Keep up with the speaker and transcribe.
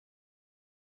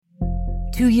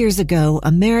2 years ago,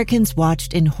 Americans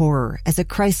watched in horror as a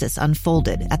crisis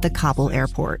unfolded at the Kabul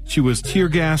airport. She was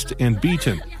tear-gassed and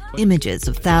beaten. Images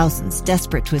of thousands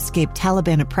desperate to escape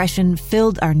Taliban oppression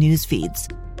filled our news feeds.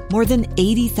 More than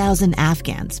 80,000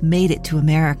 Afghans made it to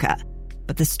America.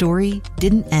 But the story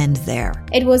didn't end there.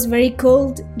 It was very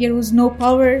cold. There was no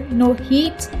power, no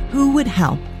heat. Who would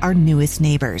help our newest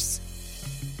neighbors?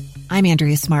 I'm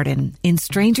Andrea Smartin. In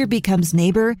Stranger Becomes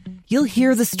Neighbor, you'll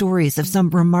hear the stories of some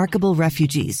remarkable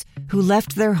refugees who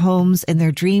left their homes and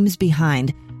their dreams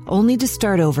behind, only to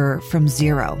start over from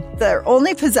zero. Their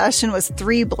only possession was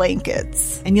 3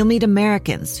 blankets. And you'll meet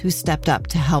Americans who stepped up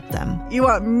to help them. You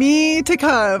want me to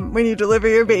come when you deliver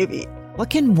your baby. What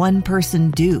can one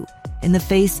person do in the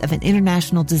face of an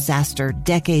international disaster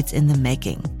decades in the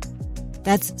making?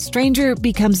 That's Stranger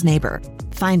Becomes Neighbor.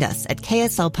 Find us at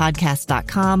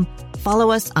kslpodcast.com.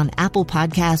 Follow us on Apple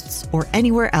Podcasts or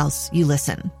anywhere else you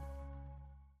listen.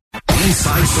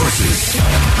 Inside Sources.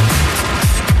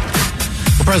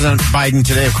 Well, President Biden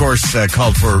today, of course,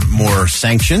 called for more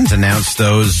sanctions, announced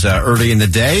those early in the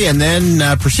day, and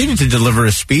then proceeded to deliver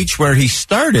a speech where he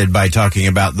started by talking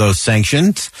about those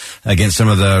sanctions against some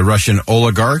of the Russian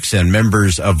oligarchs and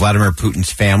members of Vladimir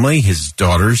Putin's family, his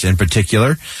daughters in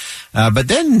particular. But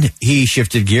then he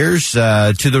shifted gears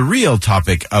to the real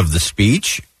topic of the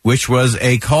speech, which was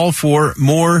a call for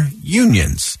more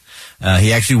unions.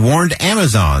 He actually warned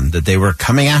Amazon that they were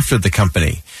coming after the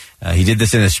company. He did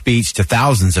this in a speech to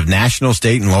thousands of national,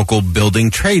 state, and local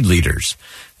building trade leaders.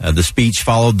 The speech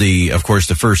followed the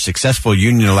first successful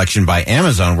union election by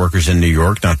Amazon workers in New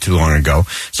York not too long ago.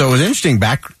 So it was an interesting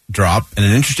backdrop and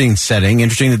an interesting setting.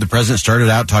 Interesting that the president started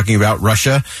out talking about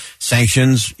Russia,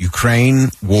 sanctions,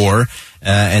 Ukraine, war,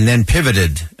 and then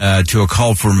pivoted to a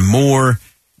call for more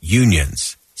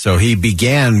unions. So he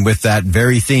began with that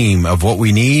very theme of what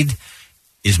we need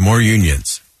is more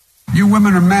unions. You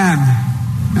women are men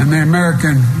in the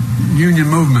American union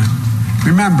movement.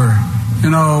 Remember,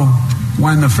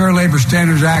 when the Fair Labor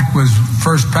Standards Act was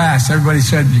first passed, everybody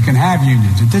said you can have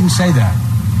unions. It didn't say that.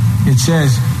 It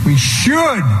says we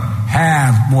should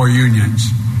have more unions.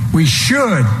 We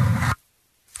should.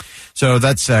 So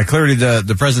that's clearly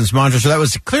the president's mantra. So that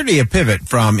was clearly a pivot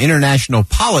from international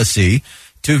policy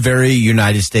to very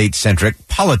United States-centric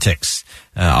politics.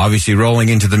 Obviously, rolling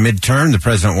into the midterm, the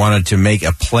president wanted to make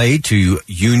a play to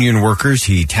union workers.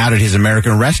 He touted his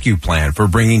American Rescue Plan for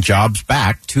bringing jobs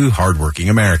back to hardworking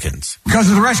Americans. Because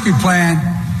of the Rescue Plan,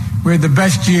 we had the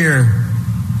best year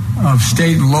of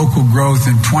state and local growth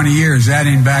in 20 years,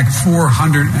 adding back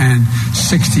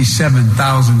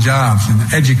 467,000 jobs. And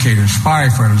educators,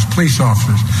 firefighters, police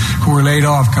officers who were laid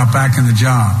off got back in the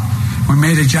job. You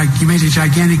made a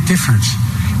gigantic difference.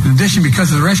 In addition,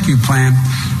 because of the Rescue Plan,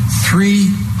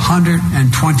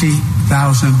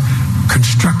 320,000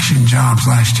 construction jobs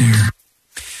last year.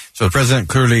 So the president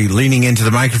clearly leaning into the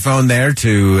microphone there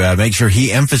to make sure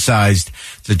he emphasized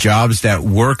the jobs that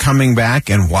were coming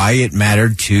back and why it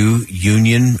mattered to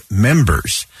union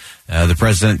members. The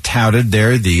president touted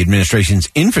there the administration's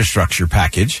infrastructure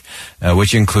package,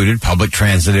 which included public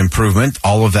transit improvement,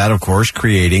 all of that, of course,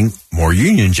 creating more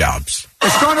union jobs.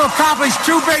 It's going to accomplish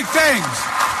 2 big things.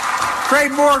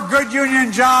 Create more good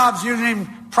union jobs using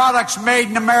products made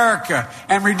in America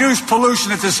and reduce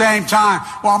pollution at the same time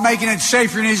while making it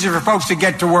safer and easier for folks to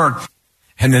get to work.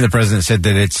 And then the president said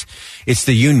that it's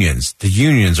the unions. The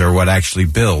unions are what actually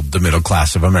build the middle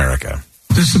class of America.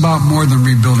 This is about more than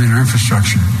rebuilding our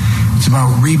infrastructure. It's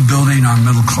about rebuilding our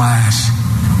middle class.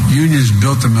 Unions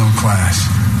built the middle class.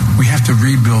 We have to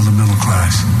rebuild the middle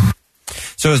class.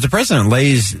 So as the president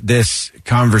lays this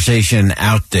conversation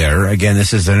out there, again,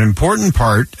 this is an important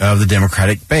part of the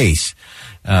Democratic base.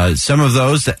 Some of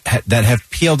those that have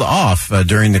peeled off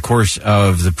during the course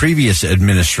of the previous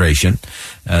administration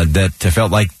that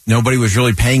felt like nobody was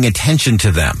really paying attention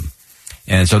to them.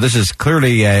 And so this is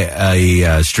clearly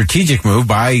a strategic move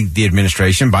by the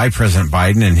administration, by President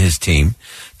Biden and his team,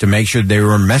 to make sure they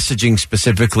were messaging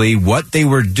specifically what they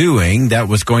were doing that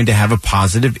was going to have a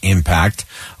positive impact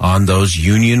on those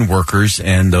union workers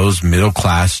and those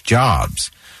middle-class jobs.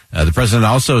 The president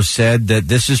also said that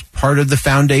this is part of the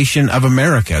foundation of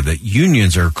America, that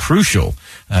unions are crucial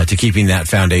to keeping that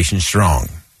foundation strong.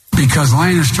 Because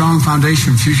laying a strong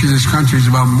foundation for the future of this country is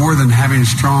about more than having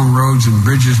strong roads and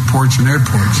bridges, ports and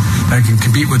airports that can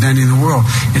compete with any in the world.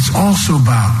 It's also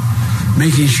about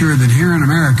making sure that here in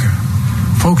America,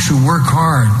 folks who work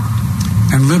hard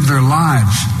and live their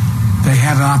lives, they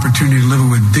have an opportunity to live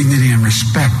with dignity and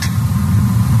respect.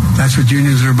 That's what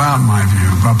unions are about, in my view,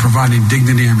 about providing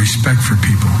dignity and respect for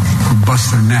people who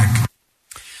bust their neck.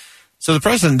 So the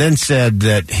president then said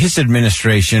that his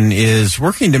administration is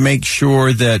working to make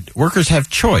sure that workers have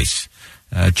choice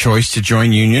to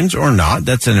join unions or not.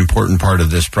 That's an important part of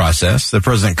this process. The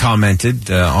president commented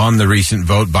on the recent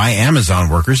vote by Amazon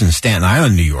workers in Staten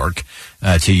Island, New York,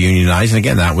 to unionize. And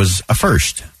again, that was a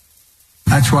first.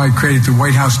 That's why I created the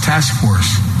White House Task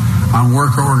Force on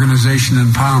Worker Organization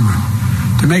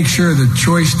Empowerment to make sure the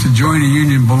choice to join a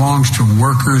union belongs to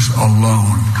workers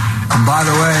alone. And by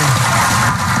the way,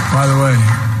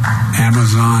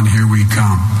 Amazon, here we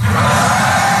come.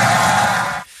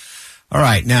 All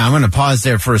right, now I'm going to pause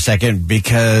there for a second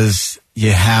because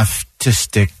you have to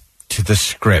stick to the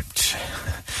script.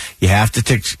 You have to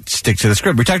stick to the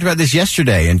script. We talked about this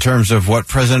yesterday in terms of what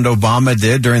President Obama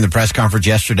did during the press conference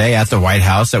yesterday at the White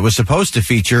House that was supposed to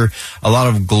feature a lot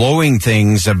of glowing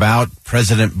things about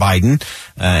President Biden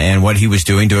and what he was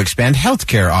doing to expand health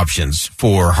care options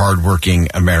for hardworking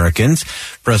Americans.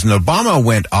 President Obama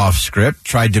went off script,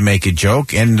 tried to make a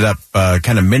joke, ended up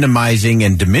kind of minimizing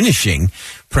and diminishing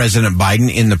President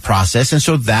Biden in the process, and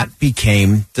so that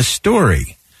became the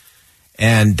story.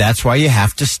 And that's why you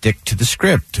have to stick to the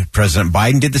script. President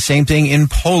Biden did the same thing in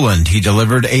Poland. He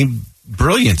delivered a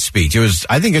brilliant speech.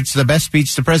 I think it's the best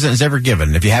speech the president has ever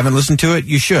given. If you haven't listened to it,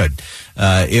 you should.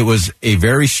 It was a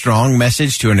very strong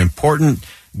message to an important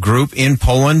group in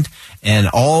Poland. And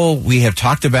all we have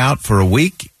talked about for a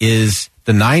week is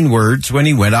the 9 words when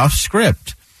he went off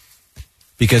script,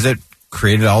 because it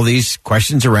created all these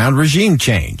questions around regime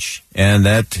change and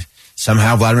that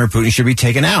somehow Vladimir Putin should be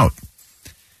taken out.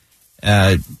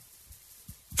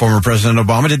 Former President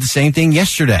Obama did the same thing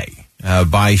yesterday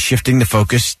by shifting the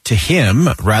focus to him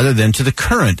rather than to the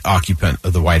current occupant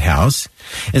of the White House.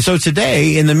 And so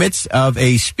today, in the midst of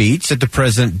a speech that the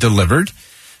president delivered,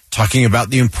 talking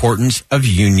about the importance of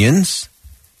unions,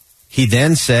 he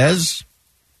then says,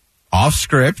 off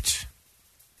script,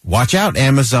 "Watch out,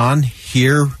 Amazon,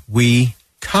 here we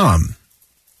come."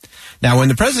 Now, when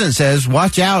the president says,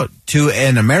 "Watch out" to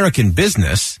an American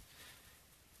business,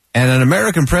 and an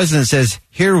American president says,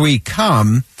 "Here we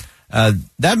come,"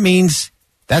 that means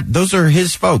that those are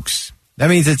his folks. That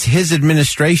means it's his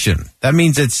administration. That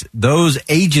means it's those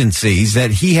agencies that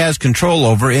he has control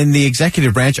over in the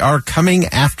executive branch are coming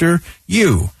after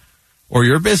you or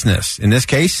your business. In this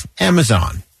case,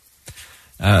 Amazon.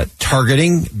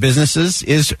 Targeting businesses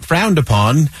is frowned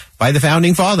upon by the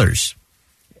founding fathers.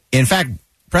 In fact,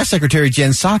 Press Secretary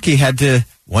Jen Psaki had to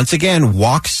once again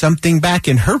walk something back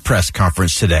in her press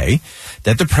conference today,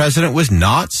 that the president was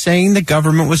not saying the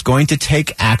government was going to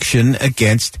take action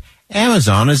against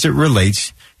Amazon as it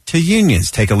relates to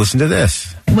unions. Take a listen to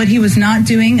this. What he was not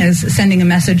doing is sending a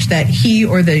message that he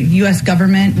or the U.S.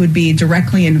 government would be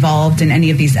directly involved in any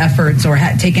of these efforts or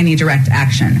take any direct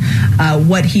action.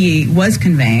 What he was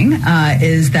conveying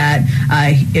is that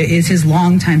is his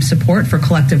longtime support for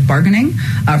collective bargaining,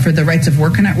 for the rights of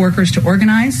workers to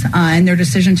organize, and their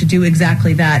decision to do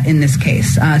exactly that in this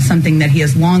case, something that he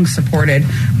has long supported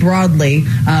broadly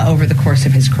over the course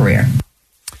of his career.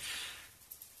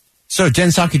 So Jen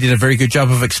Psaki did a very good job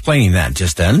of explaining that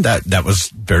just then. That was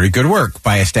very good work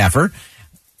by a staffer.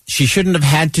 She shouldn't have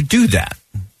had to do that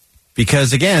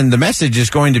because, again, the message is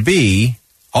going to be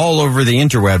all over the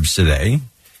interwebs today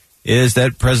is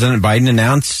that President Biden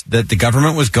announced that the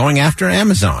government was going after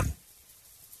Amazon.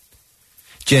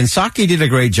 Jen Psaki did a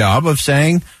great job of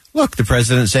saying, look, the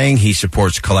president's saying he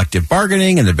supports collective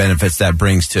bargaining and the benefits that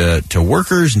brings to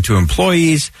workers and to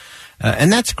employees.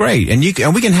 And that's great. And we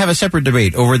can have a separate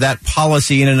debate over that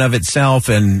policy in and of itself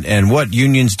and what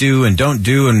unions do and don't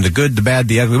do and the good, the bad,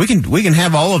 the ugly. We can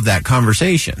have all of that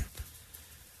conversation.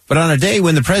 But on a day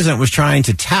when the president was trying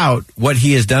to tout what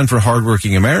he has done for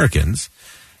hardworking Americans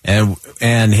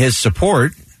and his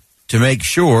support to make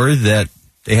sure that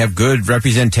they have good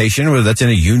representation, whether that's in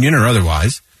a union or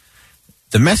otherwise,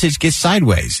 the message gets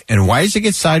sideways. And why does it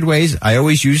get sideways? I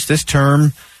always use this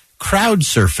term, crowd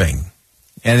surfing.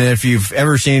 And if you've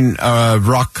ever seen a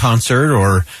rock concert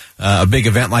or a big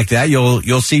event like that,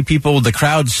 you'll see people, the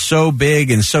crowd's so big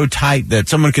and so tight that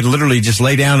someone could literally just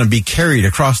lay down and be carried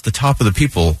across the top of the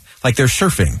people like they're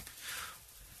surfing.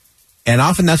 And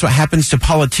often that's what happens to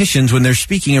politicians when they're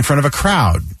speaking in front of a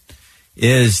crowd,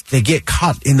 is they get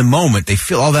caught in the moment. They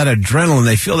feel all that adrenaline.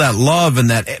 They feel that love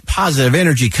and that positive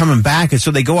energy coming back. And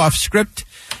so they go off script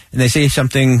and they say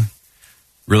something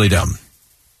really dumb.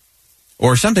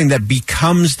 Or something that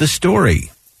becomes the story.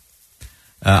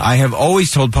 I have always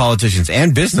told politicians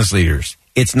and business leaders,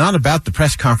 it's not about the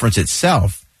press conference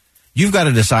itself. You've got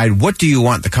to decide, what do you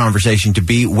want the conversation to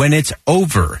be when it's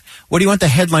over? What do you want the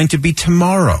headline to be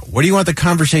tomorrow? What do you want the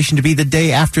conversation to be the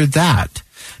day after that?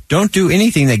 Don't do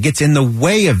anything that gets in the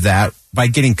way of that by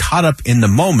getting caught up in the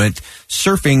moment,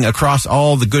 surfing across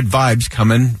all the good vibes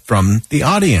coming from the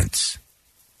audience.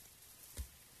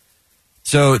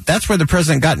 So that's where the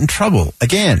president got in trouble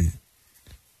again.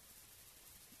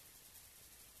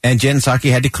 And Jen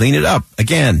Psaki had to clean it up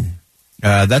again.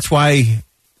 That's why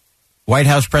White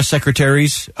House press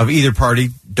secretaries of either party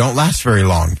don't last very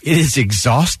long. It is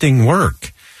exhausting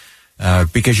work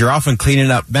because you're often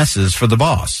cleaning up messes for the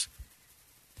boss.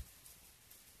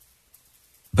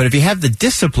 But if you have the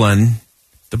discipline,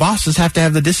 the bosses have to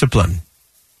have the discipline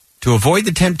to avoid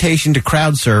the temptation to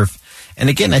crowd surf. And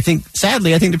again,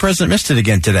 sadly, I think the president missed it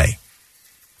again today.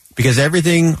 Because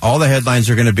all the headlines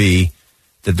are going to be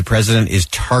that the president is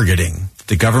targeting,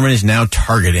 the government is now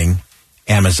targeting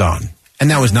Amazon. And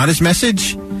that was not his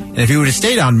message. And if he would have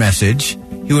stayed on message,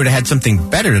 he would have had something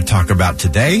better to talk about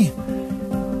today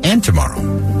and tomorrow.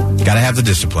 Got to have the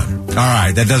discipline. All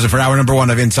right, that does it for hour number 1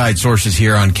 of Inside Sources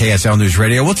here on KSL News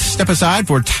Radio. We'll step aside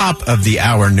for top of the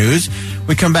hour news.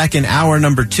 We come back in hour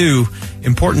number 2.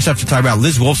 Important stuff to talk about.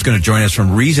 Liz Wolf's going to join us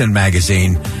from Reason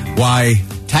Magazine. Why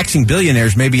taxing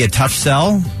billionaires may be a tough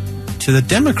sell to the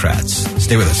Democrats.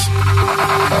 Stay with us.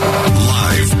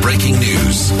 Live breaking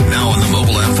news. Now on the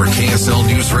mobile app for KSL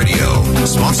News Radio.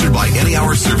 Sponsored by Any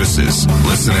Hour Services.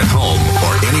 Listen at home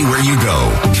or anywhere you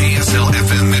go. KSL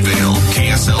FM Midvale.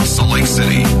 KSL Salt Lake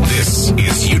City. This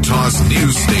is Utah's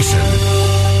news station.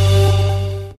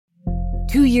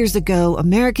 2 years ago,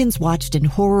 Americans watched in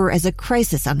horror as a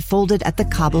crisis unfolded at the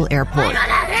Kabul airport.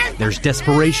 There's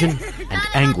desperation and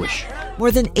anguish.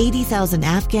 More than 80,000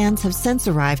 Afghans have since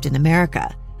arrived in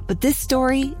America, but this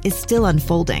story is still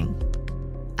unfolding.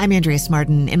 I'm Andrea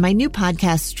Smartin. In my new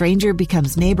podcast, Stranger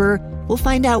Becomes Neighbor, we'll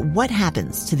find out what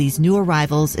happens to these new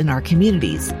arrivals in our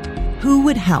communities. Who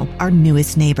would help our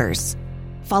newest neighbors?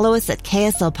 Follow us at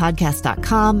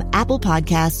kslpodcast.com, Apple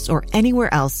Podcasts, or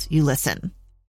anywhere else you listen.